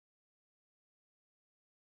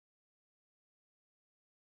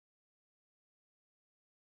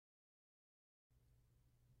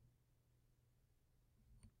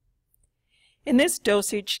In this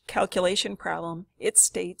dosage calculation problem, it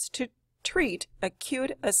states to treat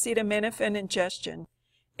acute acetaminophen ingestion,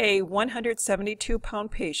 a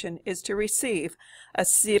 172-pound patient is to receive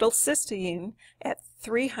acetylcysteine at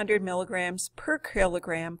 300 milligrams per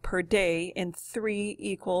kilogram per day in 3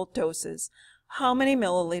 equal doses. How many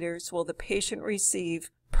milliliters will the patient receive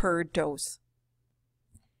per dose?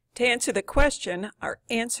 To answer the question, our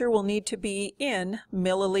answer will need to be in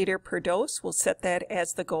milliliter per dose. We'll set that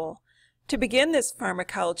as the goal. To begin this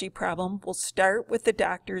pharmacology problem, we'll start with the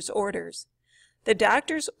doctor's orders. The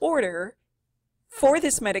doctor's order for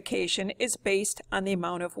this medication is based on the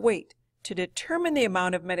amount of weight. To determine the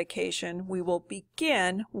amount of medication, we will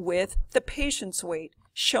begin with the patient's weight,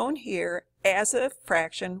 shown here as a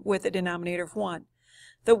fraction with a denominator of 1.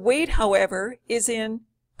 The weight, however, is in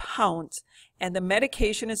pounds, and the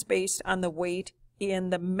medication is based on the weight in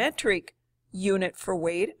the metric unit for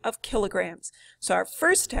weight of kilograms. So our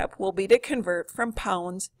first step will be to convert from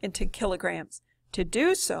pounds into kilograms. To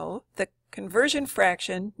do so, the conversion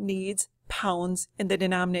fraction needs pounds in the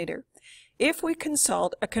denominator. If we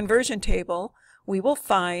consult a conversion table, we will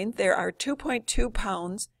find there are 2.2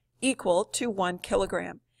 pounds equal to 1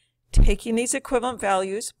 kilogram. Taking these equivalent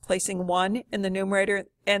values, placing 1 in the numerator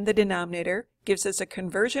and the denominator, gives us a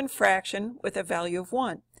conversion fraction with a value of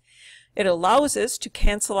 1. It allows us to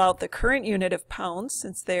cancel out the current unit of pounds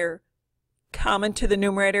since they're common to the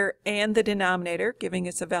numerator and the denominator, giving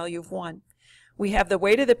us a value of 1. We have the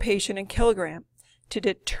weight of the patient in kilogram. To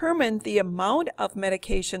determine the amount of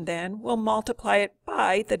medication then, we'll multiply it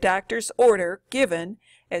by the doctor's order given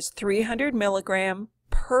as 300 milligram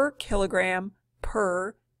per kilogram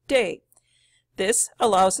per day. This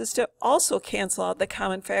allows us to also cancel out the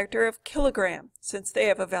common factor of kilogram since they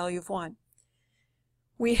have a value of 1.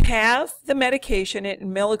 We have the medication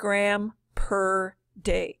in milligram per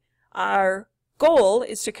day. Our goal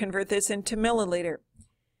is to convert this into milliliter.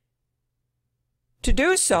 To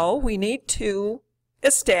do so, we need to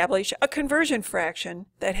establish a conversion fraction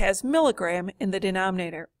that has milligram in the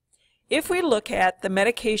denominator. If we look at the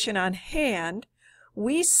medication on hand,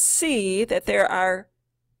 we see that there are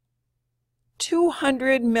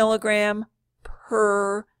 200 milligram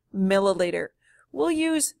per milliliter. We'll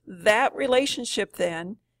use that relationship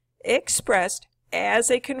then, expressed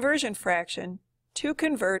as a conversion fraction, to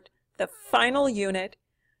convert the final unit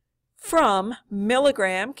from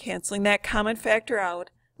milligram, canceling that common factor out,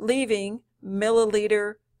 leaving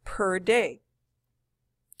milliliter per day.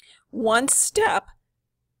 One step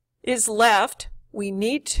is left. We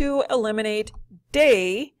need to eliminate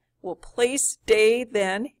day. We'll place day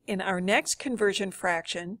then in our next conversion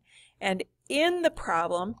fraction, and in the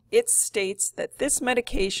problem it states that this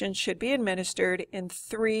medication should be administered in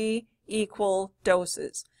 3 equal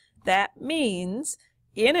doses. That means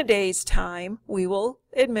in a day's time we will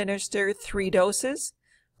administer 3 doses.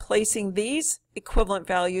 Placing these equivalent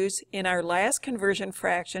values in our last conversion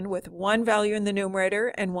fraction with 1 value in the numerator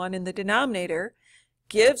and 1 in the denominator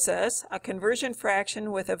gives us a conversion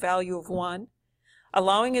fraction with a value of 1,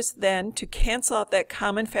 allowing us then to cancel out that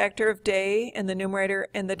common factor of day in the numerator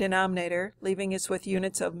and the denominator, leaving us with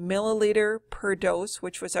units of milliliter per dose,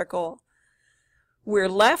 which was our goal. We're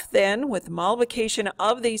left then with multiplication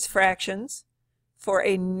of these fractions for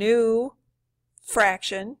a new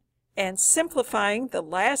fraction, and simplifying the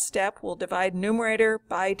last step, we'll divide numerator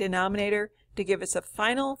by denominator to give us a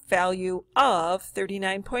final value of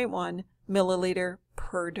 39.1 milliliter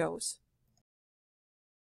per dose.